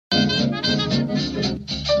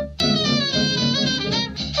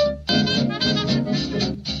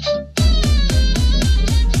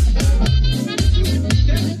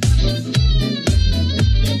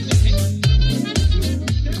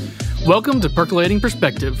Welcome to Percolating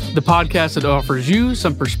Perspective, the podcast that offers you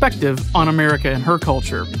some perspective on America and her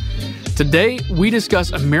culture. Today, we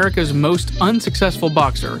discuss America's most unsuccessful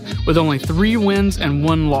boxer with only 3 wins and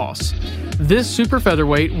 1 loss. This super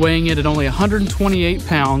featherweight, weighing in at only 128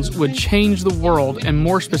 pounds, would change the world and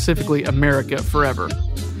more specifically America forever.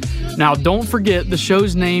 Now, don't forget the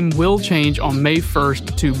show's name will change on May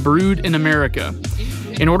 1st to Brewed in America.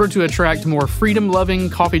 In order to attract more freedom-loving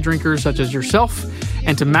coffee drinkers such as yourself,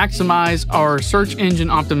 and to maximize our search engine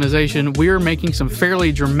optimization, we are making some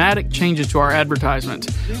fairly dramatic changes to our advertisement,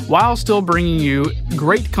 while still bringing you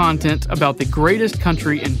great content about the greatest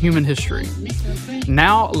country in human history.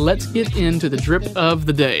 Now, let's get into the drip of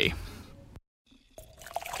the day.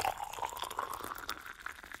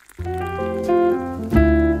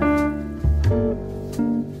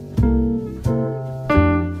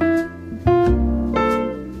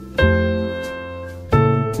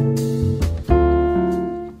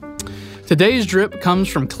 Today's drip comes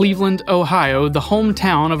from Cleveland, Ohio, the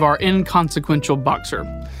hometown of our inconsequential boxer.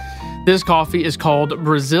 This coffee is called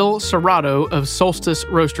Brazil Cerrado of Solstice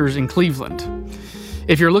Roasters in Cleveland.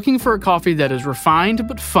 If you're looking for a coffee that is refined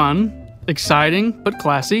but fun, exciting but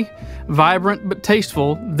classy, vibrant but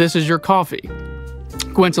tasteful, this is your coffee.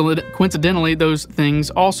 Coincidentally, those things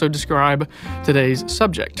also describe today's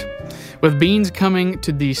subject. With beans coming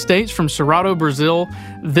to the States from Cerrado, Brazil,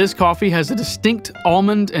 this coffee has a distinct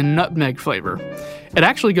almond and nutmeg flavor. It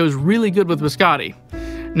actually goes really good with biscotti.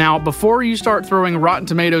 Now, before you start throwing rotten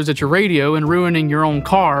tomatoes at your radio and ruining your own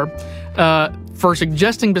car, for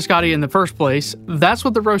suggesting biscotti in the first place, that's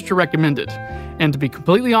what the roaster recommended. And to be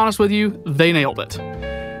completely honest with you, they nailed it.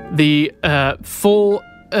 The full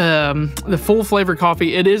flavor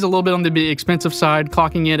coffee, it is a little bit on the expensive side,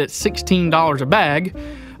 clocking in at $16 a bag,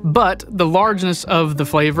 but the largeness of the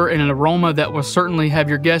flavor and an aroma that will certainly have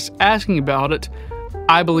your guests asking about it,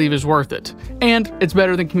 I believe is worth it. And it's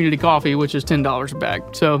better than community coffee, which is $10 a bag.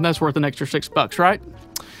 So that's worth an extra $6, right?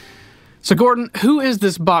 So Gordon, who is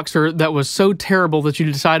this boxer that was so terrible that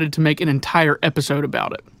you decided to make an entire episode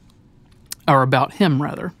about it? Or about him,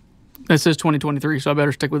 rather. This is 2023, so I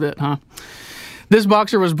better stick with it, huh? This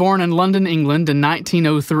boxer was born in London, England in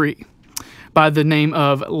 1903 by the name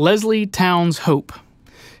of Leslie Townes Hope.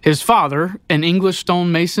 His father, an English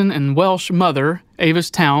stonemason, and Welsh mother, Avis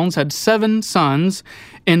Townes, had 7 sons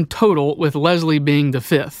in total, with Leslie being the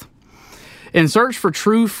 5th. In search for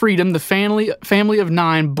true freedom, the family of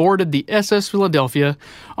 9 boarded the SS Philadelphia,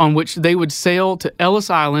 on which they would sail to Ellis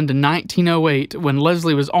Island in 1908 when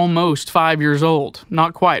Leslie was almost 5 years old,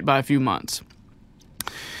 not quite by a few months.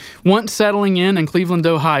 Once settling in Cleveland,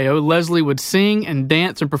 Ohio, Leslie would sing and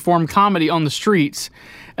dance and perform comedy on the streets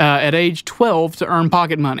at age 12 to earn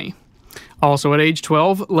pocket money. Also at age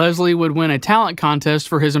 12, Leslie would win a talent contest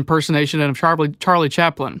for his impersonation of Charlie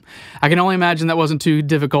Chaplin. I can only imagine that wasn't too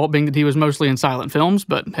difficult, being that he was mostly in silent films,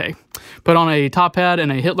 but hey, put on a top hat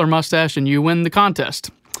and a Hitler mustache and you win the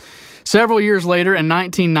contest. Several years later, in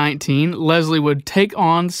 1919, Leslie would take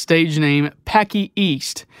on the stage name Packy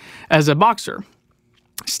East as a boxer.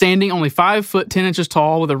 Standing only 5 foot 10 inches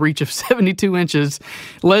tall with a reach of 72 inches,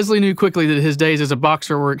 Leslie knew quickly that his days as a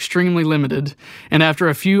boxer were extremely limited, and after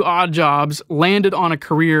a few odd jobs, landed on a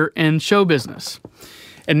career in show business.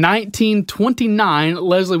 In 1929,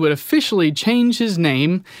 Leslie would officially change his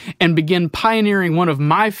name and begin pioneering one of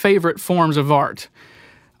my favorite forms of art.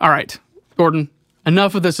 All right, Gordon,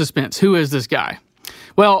 enough of the suspense. Who is this guy?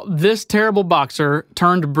 Well, this terrible boxer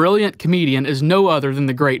turned brilliant comedian is no other than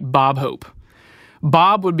the great Bob Hope.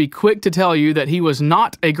 Bob would be quick to tell you that he was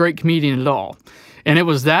not a great comedian at all. And it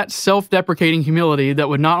was that self-deprecating humility that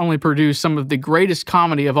would not only produce some of the greatest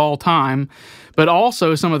comedy of all time, but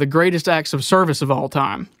also some of the greatest acts of service of all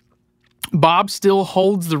time. Bob still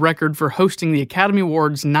holds the record for hosting the Academy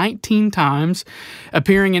Awards 19 times,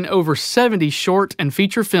 appearing in over 70 short and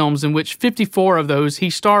feature films, in which 54 of those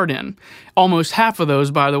he starred in. Almost half of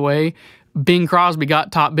those, by the way, Bing Crosby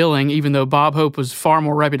got top billing, even though Bob Hope was far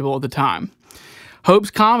more reputable at the time.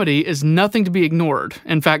 Hope's comedy is nothing to be ignored.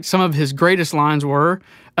 In fact, some of his greatest lines were,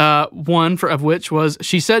 one of which was,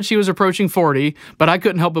 "She said she was approaching 40, but I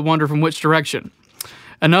couldn't help but wonder from which direction."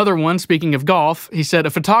 Another one, speaking of golf, he said,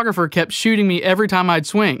 "A photographer kept shooting me every time I'd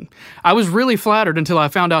swing. I was really flattered until I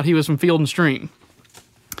found out he was from Field & Stream."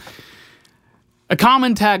 A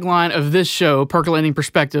common tagline of this show, Percolating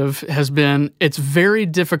Perspective, has been, "It's very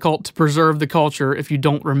difficult to preserve the culture if you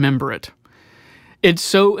don't remember it." It's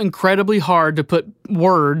so incredibly hard to put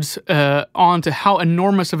words onto how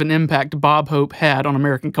enormous of an impact Bob Hope had on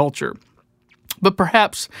American culture. But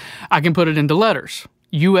perhaps I can put it into letters.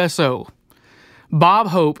 USO. Bob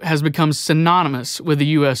Hope has become synonymous with the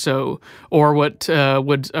USO, or what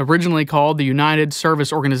was originally called the United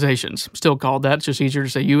Service Organizations. Still called that, it's just easier to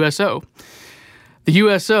say USO. The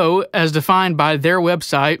USO, as defined by their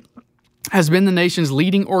website, has been the nation's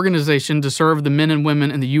leading organization to serve the men and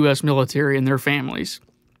women in the U.S. military and their families.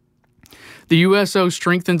 The USO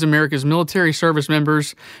strengthens America's military service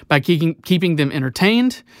members by keeping them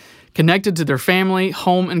entertained, connected to their family,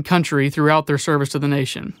 home, and country throughout their service to the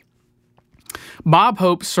nation. Bob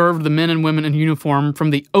Hope served the men and women in uniform from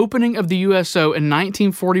the opening of the USO in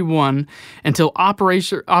 1941 until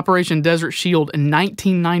Operation Desert Shield in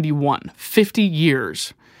 1991, 50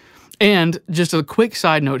 years. And just a quick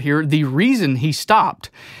side note here, the reason he stopped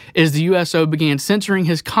is the USO began censoring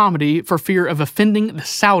his comedy for fear of offending the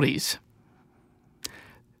Saudis.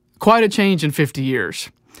 Quite a change in 50 years.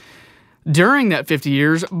 During that 50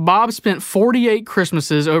 years, Bob spent 48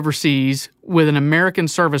 Christmases overseas with American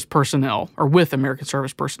service personnel.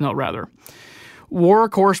 War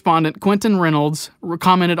correspondent Quentin Reynolds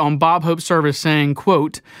commented on Bob Hope's service saying,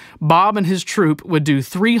 quote, "Bob and his troop would do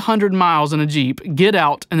 300 miles in a Jeep, get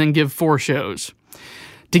out, and then give 4 shows."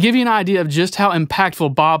 To give you an idea of just how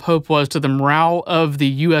impactful Bob Hope was to the morale of the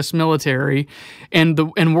U.S. military, in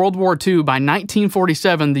World War II, by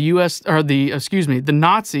 1947, the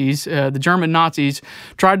Nazis, the German Nazis,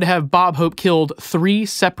 tried to have Bob Hope killed 3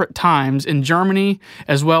 separate times in Germany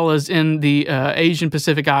as well as in the Asian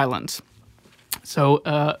Pacific Islands.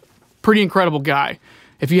 So, pretty incredible guy.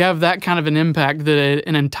 If you have that kind of an impact that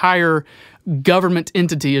an entire government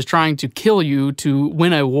entity is trying to kill you to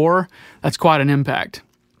win a war, that's quite an impact.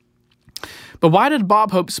 But why did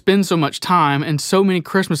Bob Hope spend so much time and so many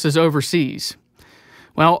Christmases overseas?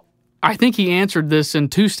 Well, I think he answered this in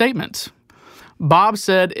 2 statements. Bob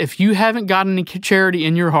said, "If you haven't got any charity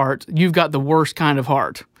in your heart, you've got the worst kind of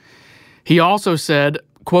heart." He also said,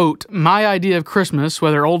 quote, "My idea of Christmas,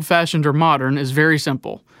 whether old-fashioned or modern, is very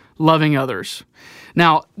simple: loving others."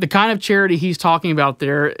 Now, the kind of charity he's talking about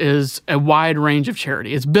there is a wide range of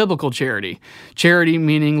charity. It's biblical charity. Charity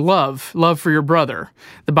meaning love for your brother.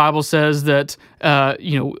 The Bible says that,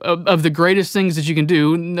 of the greatest things that you can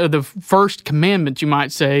do, the first commandment, you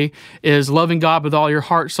might say, is loving God with all your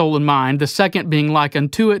heart, soul, and mind. The second being like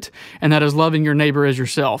unto it, and that is loving your neighbor as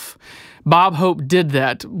yourself. Bob Hope did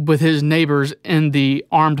that with his neighbors in the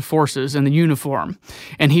armed forces in the uniform,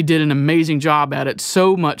 and he did an amazing job at it,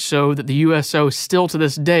 so much so that the USO still to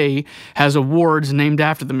this day has awards named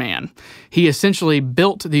after the man. He essentially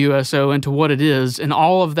built the USO into what it is, and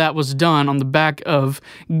all of that was done on the back of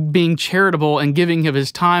being charitable and giving of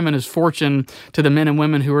his time and his fortune to the men and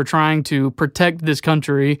women who are trying to protect this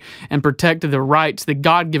country and protect the rights, the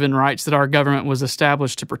God-given rights that our government was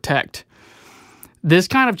established to protect. This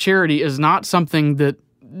kind of charity is not something that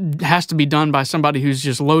has to be done by somebody who's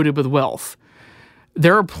just loaded with wealth.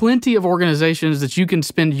 There are plenty of organizations that you can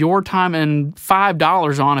spend your time and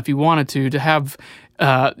 $5 on if you wanted to have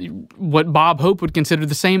what Bob Hope would consider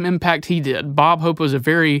the same impact he did. Bob Hope was a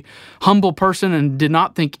very humble person and did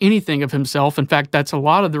not think anything of himself. In fact, that's a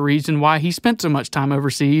lot of the reason why he spent so much time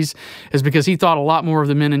overseas, is because he thought a lot more of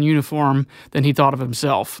the men in uniform than he thought of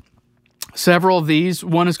himself. Several of these,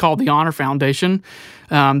 one is called the Honor Foundation.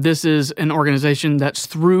 This is an organization that's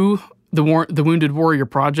through the Wounded Warrior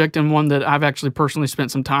Project, and one that I've actually personally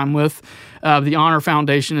spent some time with. The Honor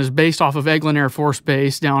Foundation is based off of Eglin Air Force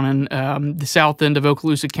Base down in the south end of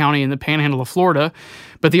Okaloosa County in the Panhandle of Florida.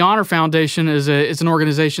 But the Honor Foundation is an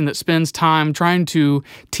organization that spends time trying to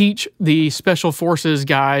teach the Special Forces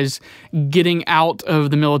guys getting out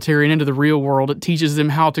of the military and into the real world. It teaches them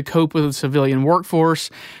how to cope with the civilian workforce,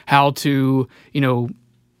 how to,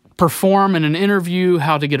 perform in an interview,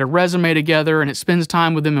 how to get a resume together, and it spends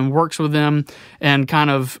time with them and works with them and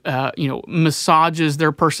kind of, massages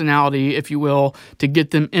their personality, if you will, to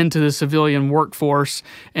get them into the civilian workforce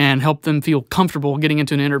and help them feel comfortable getting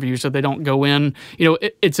into an interview so they don't go in.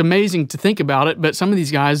 It's amazing to think about it, but some of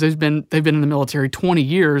these guys, they've been in the military 20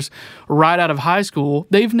 years, right out of high school.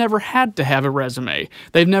 They've never had to have a resume.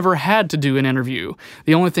 They've never had to do an interview.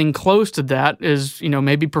 The only thing close to that is,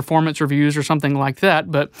 maybe performance reviews or something like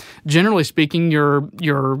that, but generally speaking, your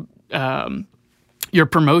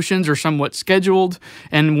promotions are somewhat scheduled,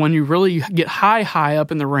 and when you really get high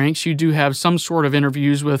up in the ranks, you do have some sort of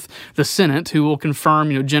interviews with the Senate, who will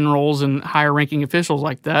confirm, generals and higher-ranking officials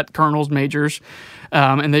like that, colonels, majors,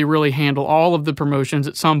 and they really handle all of the promotions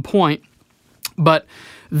at some point. But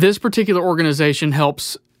this particular organization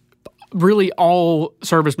helps really all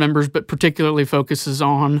service members, but particularly focuses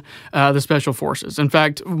on the Special Forces. In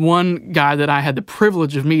fact, one guy that I had the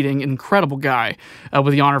privilege of meeting, an incredible guy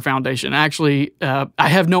with the Honor Foundation. Actually, I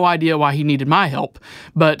have no idea why he needed my help,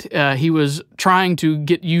 but he was trying to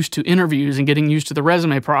get used to interviews and getting used to the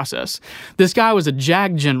resume process. This guy was a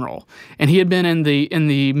JAG general, and he had been in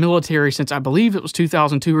the military since I believe it was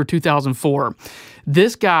 2002 or 2004.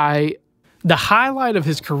 This guy, the highlight of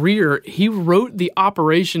his career, he wrote the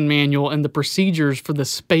operation manual and the procedures for the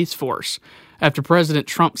Space Force after President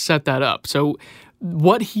Trump set that up. So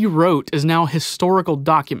what he wrote is now a historical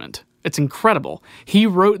document. It's incredible. He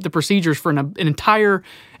wrote the procedures for an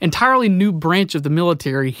entirely new branch of the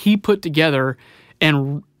military. He put together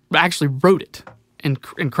and actually wrote it.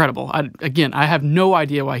 Incredible. I have no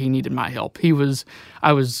idea why he needed my help.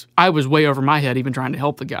 I was way over my head even trying to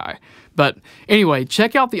help the guy. But anyway,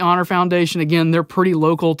 check out the Honor Foundation. Again, they're pretty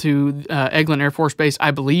local to Eglin Air Force Base.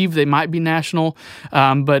 I believe they might be national,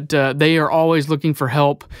 but they are always looking for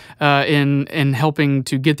help in helping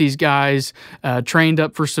to get these guys trained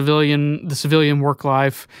up for the civilian work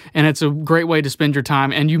life. And it's a great way to spend your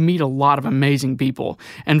time, and you meet a lot of amazing people.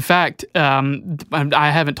 In fact,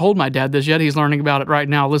 I haven't told my dad this yet. He's learning about it right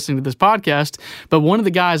now listening to this podcast. But one of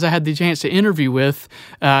the guys I had the chance to interview with,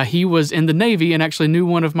 he was in the Navy and actually knew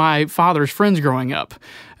one of my father's friends growing up.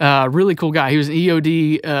 Really cool guy. He was an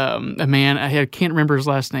EOD, a man. I can't remember his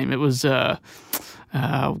last name. It was,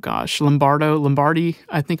 Lombardi,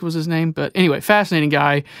 I think was his name. But anyway, fascinating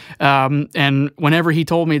guy. And whenever he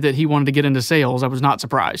told me that he wanted to get into sales, I was not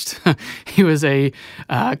surprised. He was a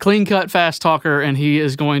clean-cut, fast talker, and he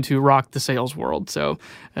is going to rock the sales world. So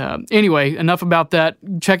anyway, enough about that.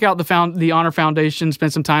 Check out the Honor Foundation.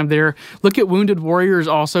 Spend some time there. Look at Wounded Warriors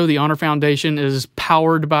also. The Honor Foundation is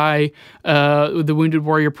powered by the Wounded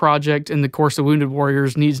Warrior Project. And of course, the Wounded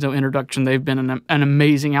Warriors needs no introduction. They've been an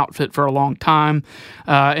amazing outfit for a long time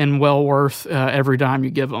and well worth every dime you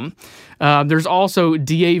give them. There's also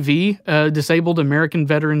DAV, Disabled American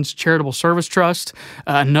Veterans Charitable Service Trust,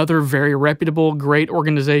 another very reputable, great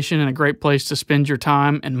organization and a great place to spend your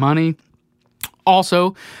time and money.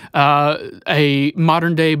 Also, a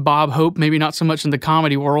modern-day Bob Hope, maybe not so much in the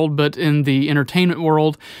comedy world, but in the entertainment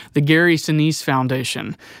world, the Gary Sinise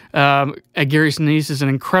Foundation. Gary Sinise is an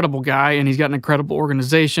incredible guy, and he's got an incredible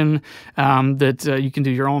organization that you can do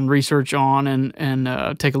your own research on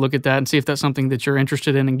and take a look at that and see if that's something that you're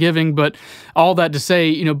interested in giving. But all that to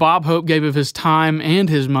say, Bob Hope gave of his time and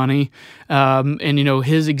his money, and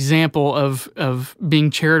his example of being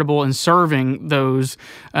charitable and serving those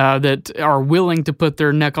that are willing to put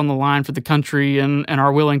their neck on the line for the country and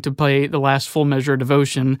are willing to pay the last full measure of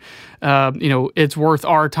devotion. It's worth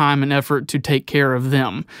our time and effort to take care of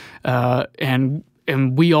them.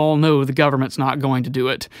 And we all know the government's not going to do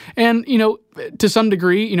it. And, to some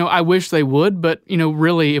degree, I wish they would, but,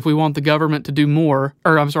 really, if we want the government to do more,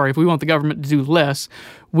 if we want the government to do less,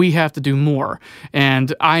 we have to do more.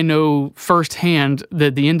 And I know firsthand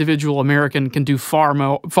that the individual American can do far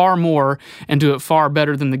more and do it far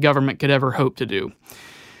better than the government could ever hope to do.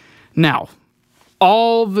 Now,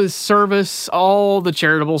 all the service, all the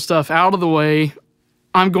charitable stuff out of the way,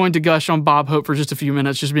 I'm going to gush on Bob Hope for just a few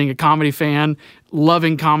minutes, just being a comedy fan,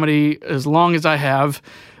 loving comedy as long as I have.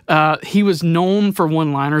 He was known for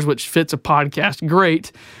one-liners, which fits a podcast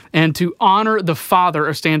great, and to honor the father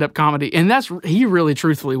of stand-up comedy. And he really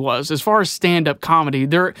truthfully was. As far as stand-up comedy,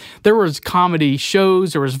 there was comedy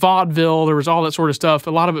shows, there was vaudeville, there was all that sort of stuff.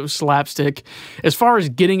 A lot of it was slapstick. As far as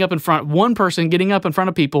one person getting up in front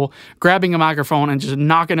of people, grabbing a microphone and just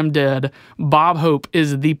knocking them dead, Bob Hope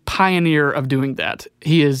is the pioneer of doing that.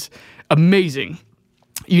 He is amazing.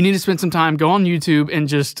 You need to spend some time, go on YouTube, and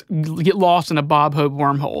just get lost in a Bob Hope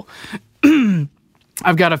wormhole.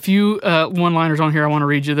 I've got a few one-liners on here I want to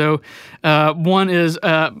read you, though. One is,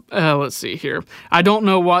 let's see here. I don't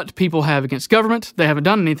know what people have against government. They haven't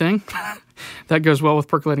done anything. That goes well with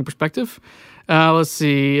percolating perspective. Let's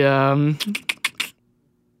see. I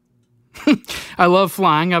love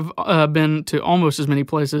flying. I've been to almost as many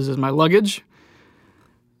places as my luggage.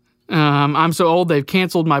 I'm so old they've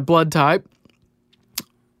canceled my blood type.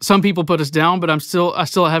 Some people put us down, but I still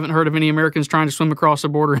haven't heard of any Americans trying to swim across the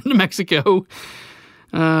border into Mexico.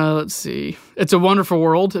 Let's see. It's a wonderful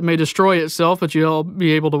world. It may destroy itself, but you'll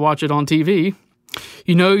be able to watch it on TV.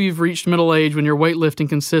 You've reached middle age when your weightlifting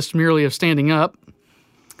consists merely of standing up.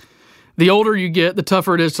 The older you get, the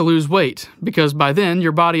tougher it is to lose weight, because by then,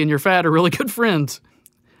 your body and your fat are really good friends.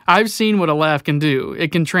 I've seen what a laugh can do.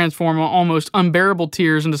 It can transform almost unbearable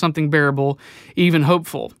tears into something bearable, even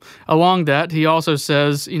hopeful. Along that, he also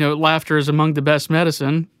says, laughter is among the best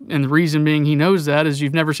medicine, and the reason being he knows that is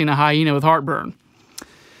you've never seen a hyena with heartburn.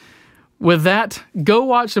 With that, go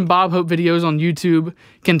watch some Bob Hope videos on YouTube.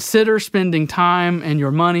 Consider spending time and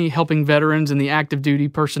your money helping veterans and the active duty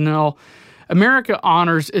personnel. America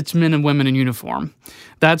honors its men and women in uniform.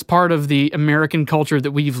 That's part of the American culture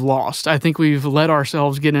that we've lost. I think we've let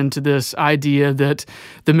ourselves get into this idea that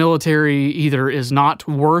the military either is not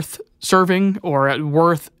worth serving or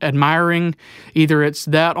worth admiring. Either it's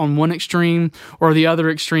that on one extreme, or the other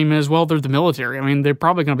extreme is, well, they're the military. I mean, they're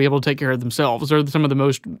probably going to be able to take care of themselves. They're some of the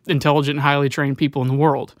most intelligent, highly trained people in the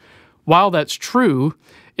world. While that's true,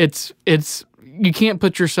 it's you can't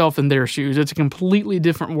put yourself in their shoes. It's a completely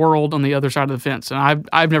different world on the other side of the fence, and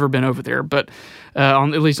I've never been over there, but at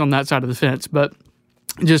least on that side of the fence. But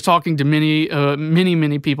just talking to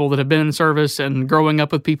many people that have been in service and growing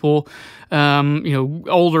up with people,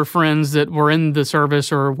 older friends that were in the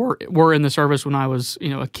service or were in the service when I was,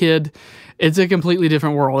 a kid. It's a completely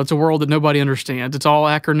different world. It's a world that nobody understands. It's all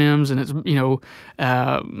acronyms and it's,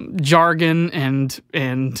 jargon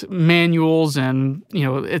and manuals and,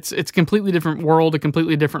 it's a completely different world, a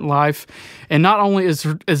completely different life. And not only is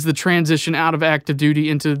the transition out of active duty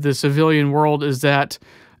into the civilian world is that,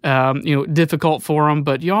 difficult for them,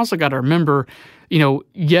 but you also got to remember,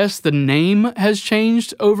 yes, the name has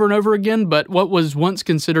changed over and over again, but what was once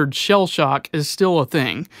considered shell shock is still a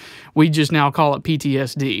thing. We just now call it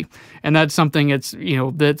PTSD. And that's something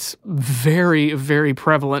that's very, very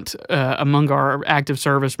prevalent among our active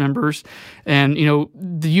service members. And,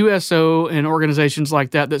 the USO and organizations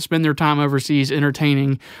like that spend their time overseas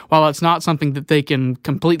entertaining, while it's not something that they can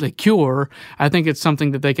completely cure, I think it's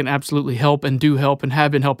something that they can absolutely help and do help and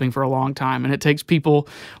have been helping for a long time. And it takes people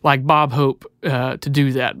like Bob Hope to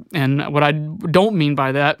do that. And what I don't mean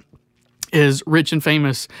by that is rich and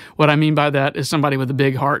famous. What I mean by that is somebody with a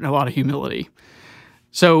big heart and a lot of humility.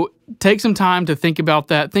 So take some time to think about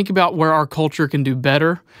that. Think about where our culture can do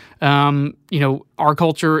better. Our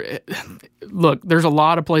culture, look, there's a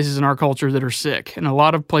lot of places in our culture that are sick and a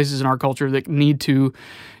lot of places in our culture that need to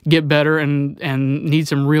get better and need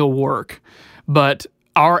some real work. But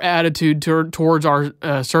our attitude towards our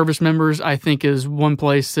service members, I think, is one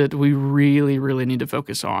place that we really, really need to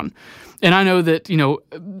focus on. And I know that,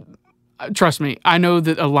 trust me, I know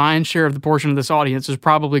that a lion's share of the portion of this audience is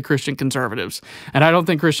probably Christian conservatives. And I don't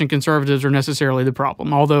think Christian conservatives are necessarily the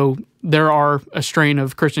problem, although there are a strain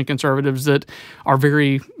of Christian conservatives that are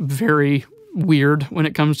very, very weird when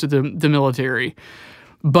it comes to the military.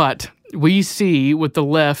 But we see with the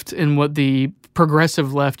left and what the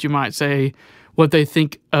progressive left, you might say, what they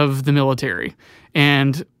think of the military.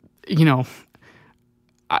 And,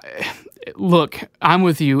 look, I'm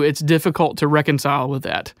with you. It's difficult to reconcile with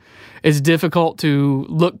that. It's difficult to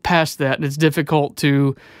look past that. And it's difficult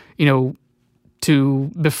to,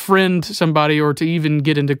 to befriend somebody or to even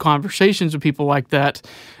get into conversations with people like that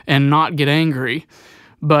and not get angry.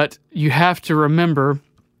 But you have to remember,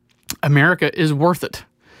 America is worth it.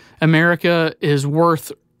 America is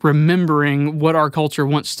worth remembering what our culture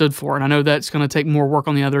once stood for. And I know that's going to take more work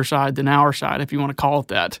on the other side than our side, if you want to call it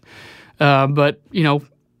that. But,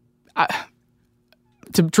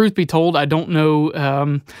 to truth be told, I don't know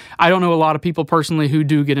a lot of people personally who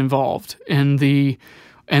do get involved in the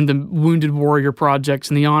Wounded Warrior projects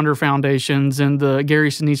and the Honor Foundations and the Gary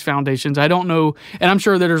Sinise Foundations. I don't know, and I'm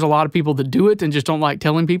sure that there's a lot of people that do it and just don't like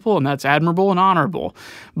telling people, and that's admirable and honorable.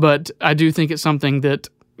 But I do think it's something that,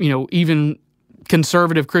 even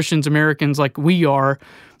conservative Christians, Americans like we are,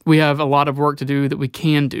 we have a lot of work to do that we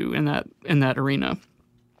can do in that arena.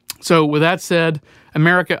 So with that said,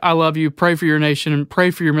 America, I love you. Pray for your nation and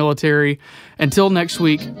pray for your military. Until next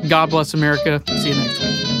week, God bless America. See you next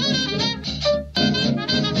week.